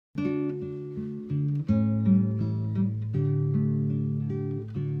Hello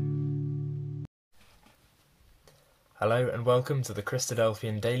and welcome to the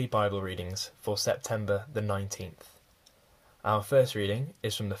Christadelphian Daily Bible Readings for September the 19th. Our first reading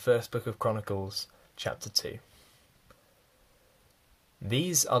is from the first book of Chronicles, chapter 2.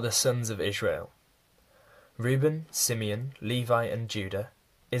 These are the sons of Israel: Reuben, Simeon, Levi and Judah,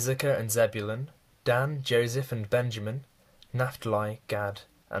 Issachar and Zebulun, Dan, Joseph and Benjamin, Naphtali, Gad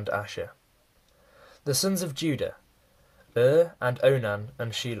and Asher. The sons of Judah: and Onan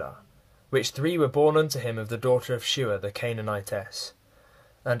and Shelah, which three were born unto him of the daughter of Shua the Canaanitess.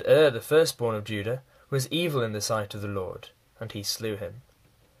 And the firstborn of Judah, was evil in the sight of the Lord, and he slew him.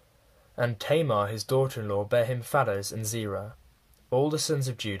 And Tamar his daughter-in-law bare him Phares and Zerah. All the sons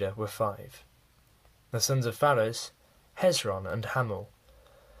of Judah were 5. The sons of Phares: Hezron and Hamul.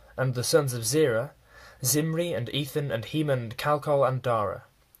 And the sons of Zerah: Zimri and Ethan and Heman and Calcol and Dara,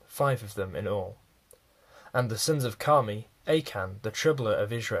 5 of them in all. And the sons of Carmi: Achan, the troubler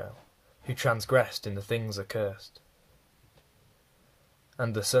of Israel, who transgressed in the things accursed.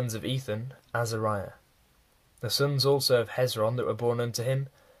 And the sons of Ethan: Azariah. The sons also of Hezron that were born unto him: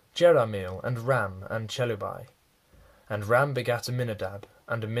 Jerahmeel and Ram and Chelubai. And Ram begat Aminadab,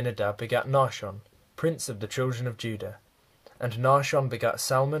 and Aminadab begat Nahshon, prince of the children of Judah. And Nahshon begat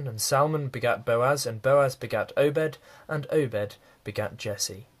Salmon, and Salmon begat Boaz, and Boaz begat Obed, and Obed begat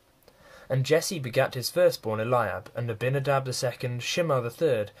Jesse. And Jesse begat his firstborn Eliab, and Abinadab the second, Shimah the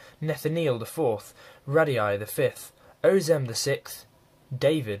third, Nethaneel the fourth, Radai the fifth, Ozem the sixth,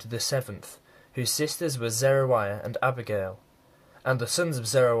 David the seventh, whose sisters were Zeruiah and Abigail. And the sons of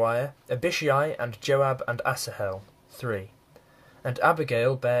Zeruiah: Abishai and Joab and Asahel, 3. And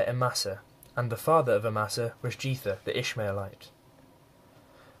Abigail bare Amasa, and the father of Amasa was Jether the Ishmaelite.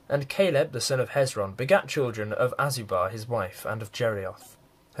 And Caleb the son of Hezron begat children of Azubah his wife, and of Jerioth.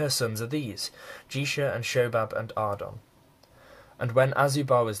 Her sons are these: Jesha and Shobab and Ardon. And when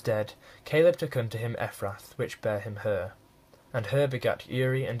Azubah was dead, Caleb took unto him Ephrath, which bare him Hur. And Hur begat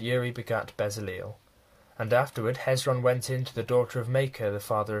Uri, and Uri begat Bezaleel. And afterward Hezron went in to the daughter of Machir the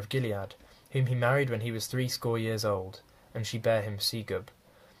father of Gilead, whom he married when he was 60 years old, and she bare him Segub.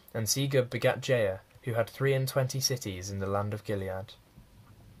 And Segub begat Jair, who had 23 cities in the land of Gilead.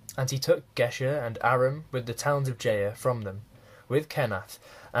 And he took Geshur and Aram with the towns of Jair from them, with Kenath,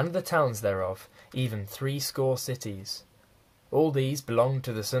 and the towns thereof, even 60 cities. All these belonged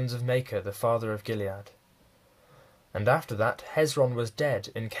to the sons of Machir the father of Gilead. And after that Hezron was dead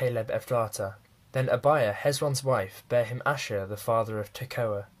in Caleb Ephratah. Then Abiah Hezron's wife bare him Asher the father of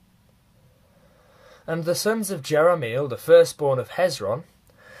Tekoa. And the sons of Jerahmeel the firstborn of Hezron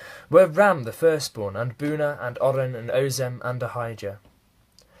were Ram the firstborn, and Bunah, and Oren, and Ozem, and Ahijah.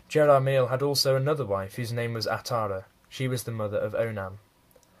 Jerahmeel had also another wife, whose name was Atara. She was the mother of Onam.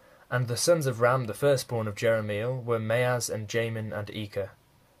 And the sons of Ram the firstborn of Jerahmeel were Maaz, and Jamin, and Eker.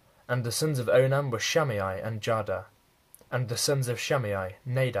 And the sons of Onam were Shammai and Jada. And the sons of Shammai: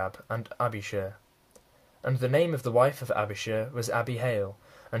 Nadab, and Abishur. And the name of the wife of Abishur was Abihail,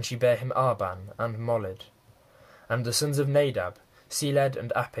 and she bare him Arban, and Molid. And the sons of Nadab: Seled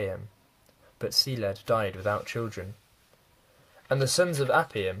and Appaim. But Seled died without children. And the sons of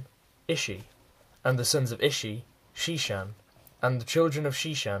Appaim: Ishi. And the sons of Ishi: Shishan. And the children of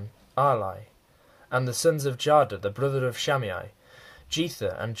Shishan: Arli. And the sons of Jada the brother of Shammai: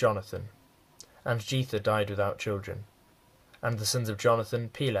 Jether and Jonathan. And Jether died without children. And the sons of Jonathan: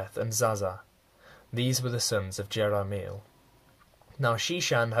 Peleth and Zaza. These were the sons of Jerahmeel. Now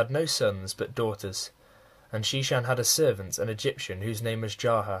Shishan had no sons but daughters. And Shishan had a servant, an Egyptian, whose name was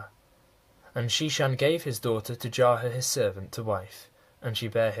Jarha. And Shishan gave his daughter to Jarha his servant to wife, and she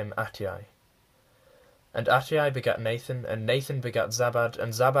bare him Attai. And Attai begat Nathan, and Nathan begat Zabad,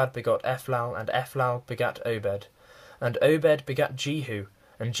 and Zabad begot Ephlal, and Ephlal begat Obed. And Obed begat Jehu,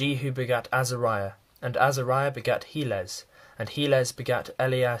 and Jehu begat Azariah, and Azariah begat Helez, and Helez begat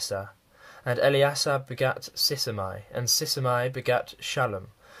Eleasah, and Eleasah begat Sisamai, and Sisamai begat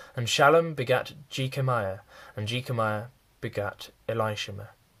Shallum, and Shallum begat Jechamiah, and Jechamiah begat Elishama.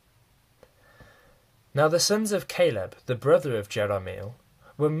 Now the sons of Caleb, the brother of Jerahmeel,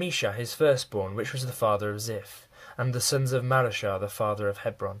 were Misha his firstborn, which was the father of Ziph, and the sons of Marashah the father of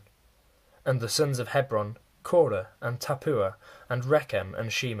Hebron. And the sons of Hebron: Korah, and Tappuah, and Rechem,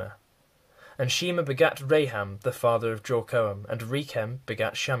 and Shema. And Shema begat Raham the father of Jorkoam, and Rechem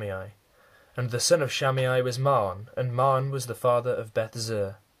begat Shammai. And the son of Shammai was Maon, and Maon was the father of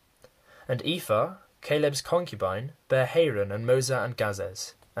Beth-zur. And Ephah, Caleb's concubine, bare Haran, and Moza, and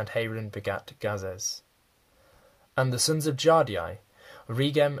Gazez, and Haran begat Gazez. And the sons of Jardai: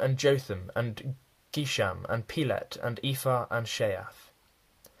 Regem, and Jotham, and Gisham, and Pelet, and Ephah, and Sheaph.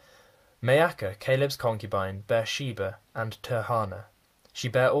 Maacah, Caleb's concubine, bare Sheba and Tirhana. She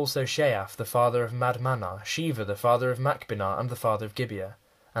bare also Sheaph, the father of Madmannah, Sheva, the father of Machbenah, and the father of Gibeah,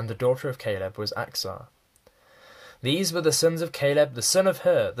 and the daughter of Caleb was Achsah. These were the sons of Caleb, the son of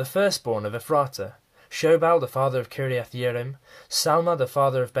Hur, the firstborn of Ephratah, Shobal, the father of Kiriath-Jearim, Salma, the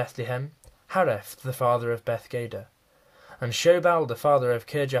father of Bethlehem, Hareph, the father of Bethgader. And Shobal, the father of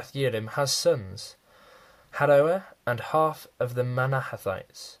Kirjath-Jearim, has sons, Haroeh, and half of the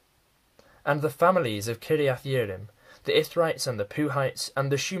Manahathites. And the families of Kiriath-Jearim, the Ithrites, and the Puhites,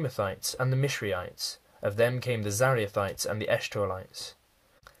 and the Shumathites, and the Mishriites. Of them came the Zariathites and the Eshtaolites.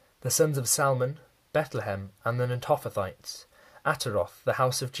 The sons of Salmon, Bethlehem, and the Netophathites, Ataroth, the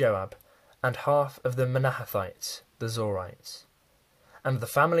house of Joab, and half of the Manahathites, the Zorites. And the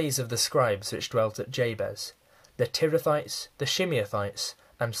families of the scribes which dwelt at Jabez, the Tirathites, the Shimeathites,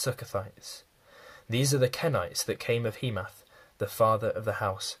 and Succothites. These are the Kenites that came of Hemath, the father of the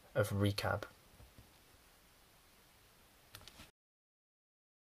house of Rechab.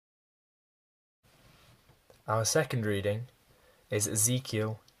 Our second reading is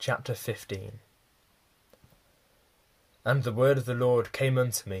Ezekiel chapter 15. And the word of the Lord came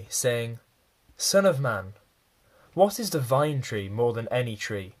unto me, saying, Son of man, what is the vine tree more than any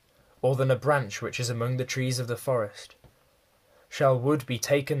tree, or than a branch which is among the trees of the forest? Shall wood be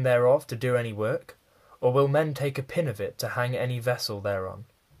taken thereof to do any work, or will men take a pin of it to hang any vessel thereon?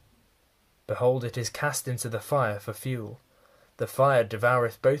 Behold, it is cast into the fire for fuel. The fire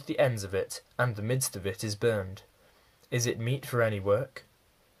devoureth both the ends of it, and the midst of it is burned. Is it meet for any work?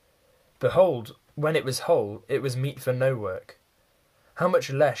 Behold, when it was whole, it was meet for no work. How much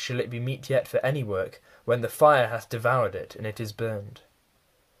less shall it be meet yet for any work, when the fire hath devoured it, and it is burned?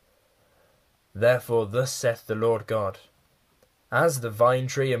 Therefore thus saith the Lord God, As the vine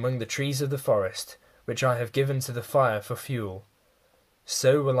tree among the trees of the forest, which I have given to the fire for fuel,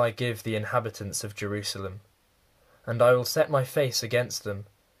 so will I give the inhabitants of Jerusalem. And I will set my face against them.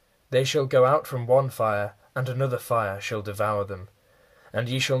 They shall go out from one fire, and another fire shall devour them. And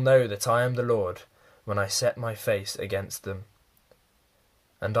ye shall know that I am the Lord, when I set my face against them.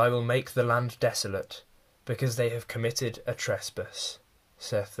 And I will make the land desolate, because they have committed a trespass,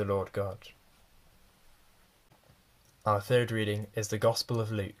 saith the Lord God. Our third reading is the Gospel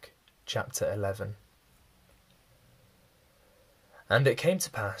of Luke, chapter 11. And it came to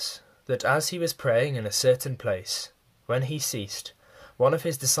pass, that as he was praying in a certain place, when he ceased, one of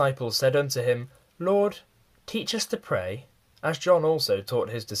his disciples said unto him, Lord, teach us to pray, as John also taught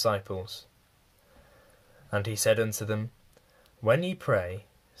his disciples. And he said unto them, When ye pray,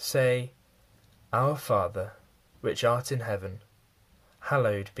 say, Our Father, which art in heaven,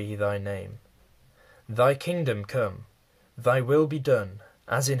 hallowed be thy name. Thy kingdom come, thy will be done,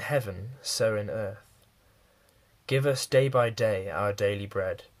 as in heaven, so in earth. Give us day by day our daily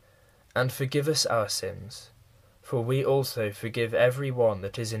bread, and forgive us our sins, for we also forgive every one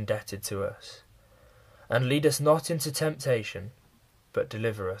that is indebted to us. And lead us not into temptation, but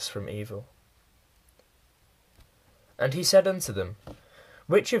deliver us from evil. And he said unto them,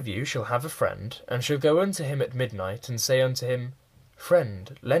 Which of you shall have a friend, and shall go unto him at midnight, and say unto him,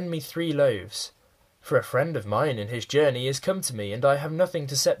 Friend, lend me 3 loaves, for a friend of mine in his journey is come to me, and I have nothing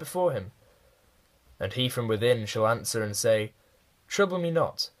to set before him? And he from within shall answer and say, Trouble me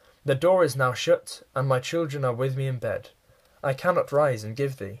not, the door is now shut, and my children are with me in bed. I cannot rise and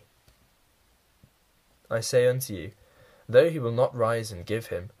give thee. I say unto you, though he will not rise and give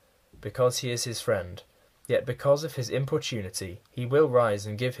him, because he is his friend, yet because of his importunity he will rise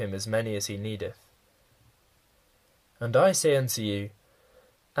and give him as many as he needeth. And I say unto you,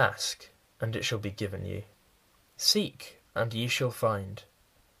 Ask, and it shall be given you. Seek, and ye shall find.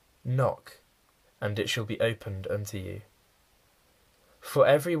 Knock, and it shall be opened unto you. For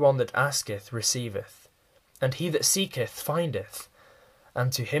every one that asketh receiveth, and he that seeketh findeth,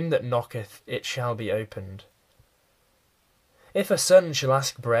 and to him that knocketh it shall be opened. If a son shall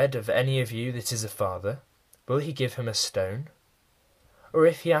ask bread of any of you that is a father, will he give him a stone? Or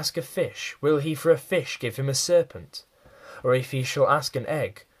if he ask a fish, will he for a fish give him a serpent? Or if he shall ask an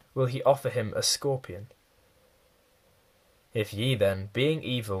egg, will he offer him a scorpion? If ye then, being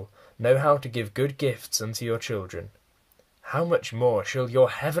evil, know how to give good gifts unto your children, how much more shall your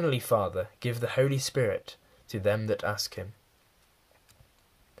heavenly Father give the Holy Spirit to them that ask him?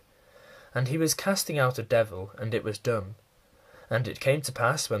 And he was casting out a devil, and it was dumb. And it came to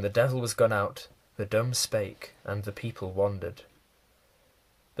pass, when the devil was gone out, the dumb spake, and the people wondered.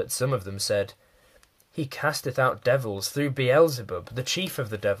 But some of them said, He casteth out devils through Beelzebub, the chief of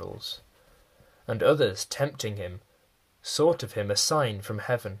the devils. And others, tempting him, sought of him a sign from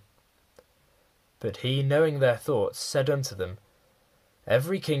heaven. But he, knowing their thoughts, said unto them,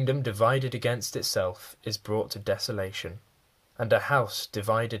 Every kingdom divided against itself is brought to desolation, and a house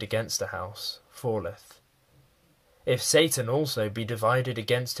divided against a house falleth. If Satan also be divided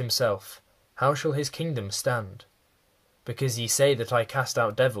against himself, how shall his kingdom stand? Because ye say that I cast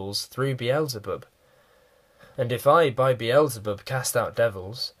out devils through Beelzebub. And if I by Beelzebub cast out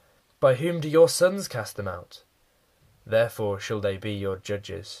devils, by whom do your sons cast them out? Therefore shall they be your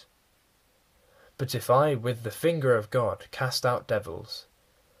judges. But if I with the finger of God cast out devils,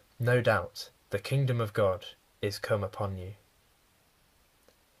 no doubt the kingdom of God is come upon you.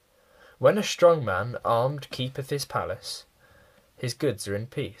 When a strong man armed keepeth his palace, his goods are in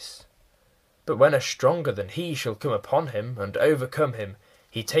peace. But when a stronger than he shall come upon him, and overcome him,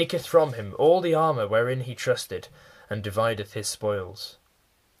 he taketh from him all the armour wherein he trusted, and divideth his spoils.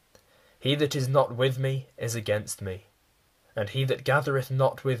 He that is not with me is against me, and he that gathereth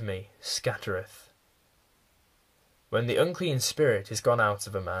not with me scattereth. When the unclean spirit is gone out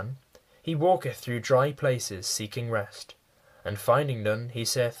of a man, he walketh through dry places seeking rest, and finding none, he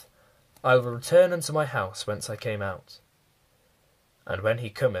saith, I will return unto my house whence I came out. And when he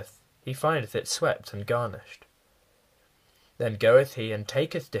cometh, he findeth it swept and garnished. Then goeth he and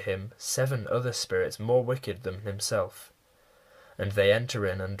taketh to him 7 other spirits more wicked than himself, and they enter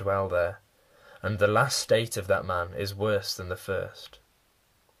in and dwell there, and the last state of that man is worse than the first.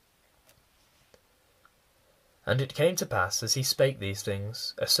 And it came to pass, as he spake these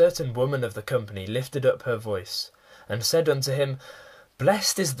things, a certain woman of the company lifted up her voice, and said unto him,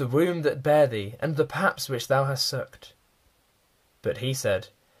 Blessed is the womb that bare thee, and the paps which thou hast sucked. But he said,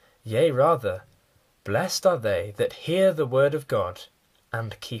 Yea rather, blessed are they that hear the word of God,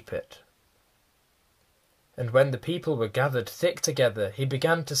 and keep it. And when the people were gathered thick together, he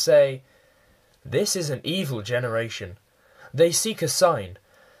began to say, This is an evil generation. They seek a sign,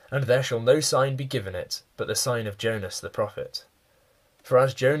 and there shall no sign be given it, but the sign of Jonas the prophet. For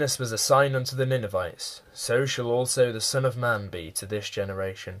as Jonas was a sign unto the Ninevites, so shall also the Son of Man be to this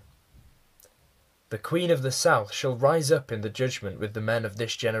generation. The queen of the south shall rise up in the judgment with the men of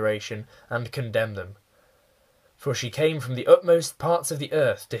this generation, and condemn them. For she came from the utmost parts of the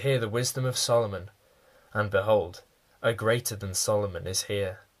earth to hear the wisdom of Solomon, and behold, a greater than Solomon is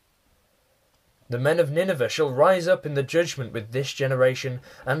here. The men of Nineveh shall rise up in the judgment with this generation,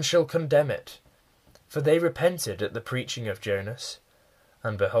 and shall condemn it. For they repented at the preaching of Jonas,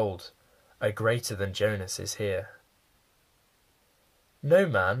 and behold, a greater than Jonas is here. No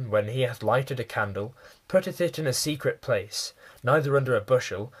man, when he hath lighted a candle, putteth it in a secret place, neither under a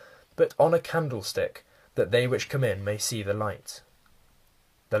bushel, but on a candlestick, that they which come in may see the light.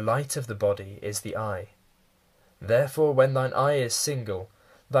 The light of the body is the eye. Therefore when thine eye is single,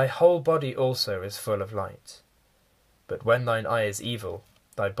 thy whole body also is full of light. But when thine eye is evil,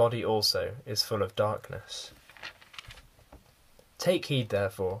 thy body also is full of darkness. Take heed,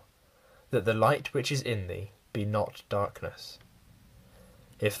 therefore, that the light which is in thee be not darkness.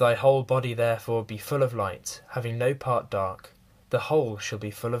 If thy whole body therefore be full of light, having no part dark, the whole shall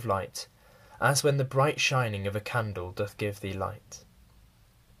be full of light, as when the bright shining of a candle doth give thee light.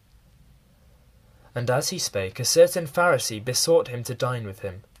 And as he spake, a certain Pharisee besought him to dine with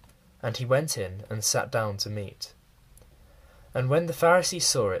him, and he went in and sat down to meat. And when the Pharisee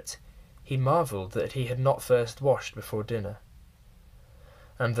saw it, he marvelled that he had not first washed before dinner.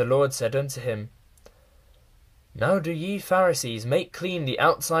 And the Lord said unto him, Now do ye Pharisees make clean the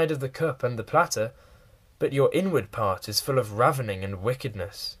outside of the cup and the platter, but your inward part is full of ravening and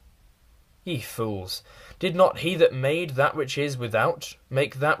wickedness. Ye fools, did not he that made that which is without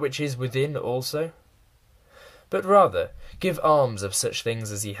make that which is within also? But rather give alms of such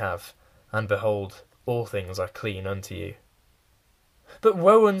things as ye have, and behold, all things are clean unto you. But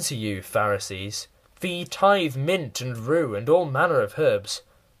woe unto you, Pharisees, for ye tithe mint and rue and all manner of herbs,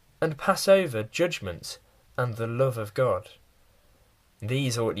 and pass over judgment and the love of God.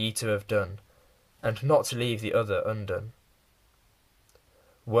 These ought ye to have done, and not to leave the other undone.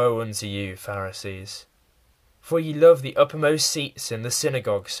 Woe unto you, Pharisees, for ye love the uppermost seats in the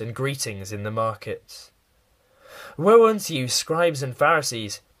synagogues and greetings in the markets. Woe unto you, scribes and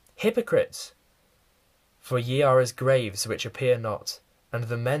Pharisees, hypocrites! For ye are as graves which appear not, and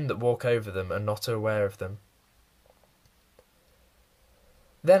the men that walk over them are not aware of them.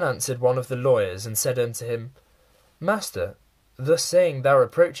 Then answered one of the lawyers, and said unto him, Master, thus saying thou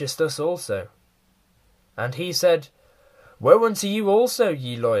reproachest us also. And he said, Woe unto you also,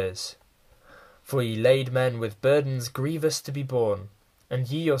 ye lawyers! For ye lade men with burdens grievous to be borne, and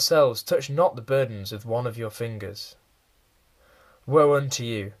ye yourselves touch not the burdens with one of your fingers. Woe unto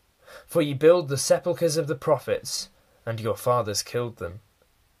you! For ye build the sepulchres of the prophets, and your fathers killed them.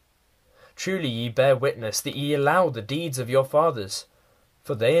 Truly ye bear witness that ye allow the deeds of your fathers,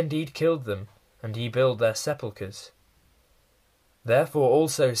 For they indeed killed them, and ye build their sepulchres. Therefore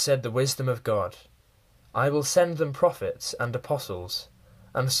also said the wisdom of God, I will send them prophets and apostles,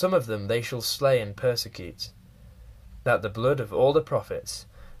 and some of them they shall slay and persecute, that the blood of all the prophets,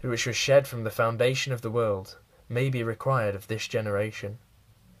 which was shed from the foundation of the world, may be required of this generation.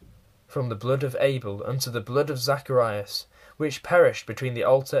 From the blood of Abel unto the blood of Zacharias, which perished between the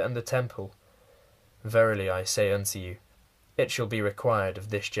altar and the temple, verily I say unto you, it shall be required of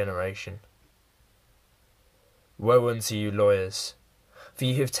this generation. Woe unto you, lawyers! For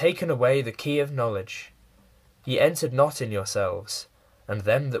ye have taken away the key of knowledge. Ye entered not in yourselves, and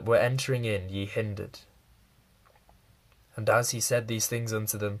them that were entering in ye hindered. And as he said these things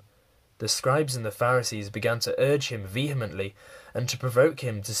unto them, the scribes and the Pharisees began to urge him vehemently, and to provoke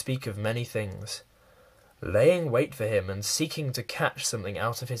him to speak of many things, laying wait for him, and seeking to catch something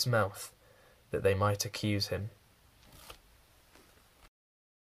out of his mouth, that they might accuse him.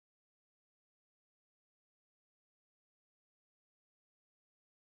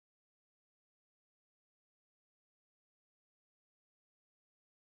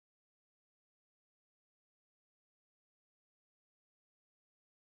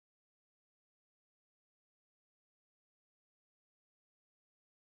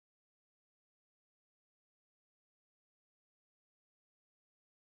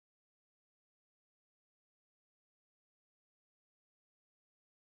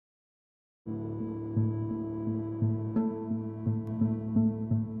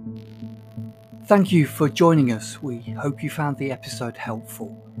 Thank you for joining us. We hope you found the episode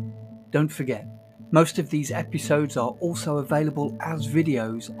helpful. Don't forget, most of these episodes are also available as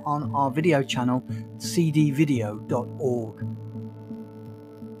videos on our video channel, cdvideo.org.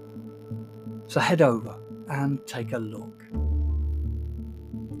 So head over and take a look.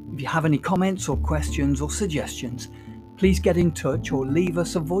 If you have any comments or questions or suggestions, please get in touch or leave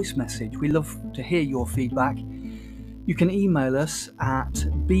us a voice message. We love to hear your feedback. You can email us at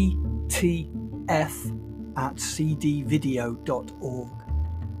btf@cdvideo.org.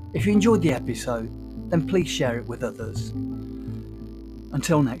 If you enjoyed the episode, then please share it with others.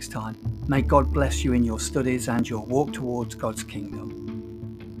 Until next time, may God bless you in your studies and your walk towards God's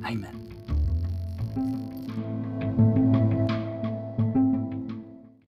kingdom. Amen.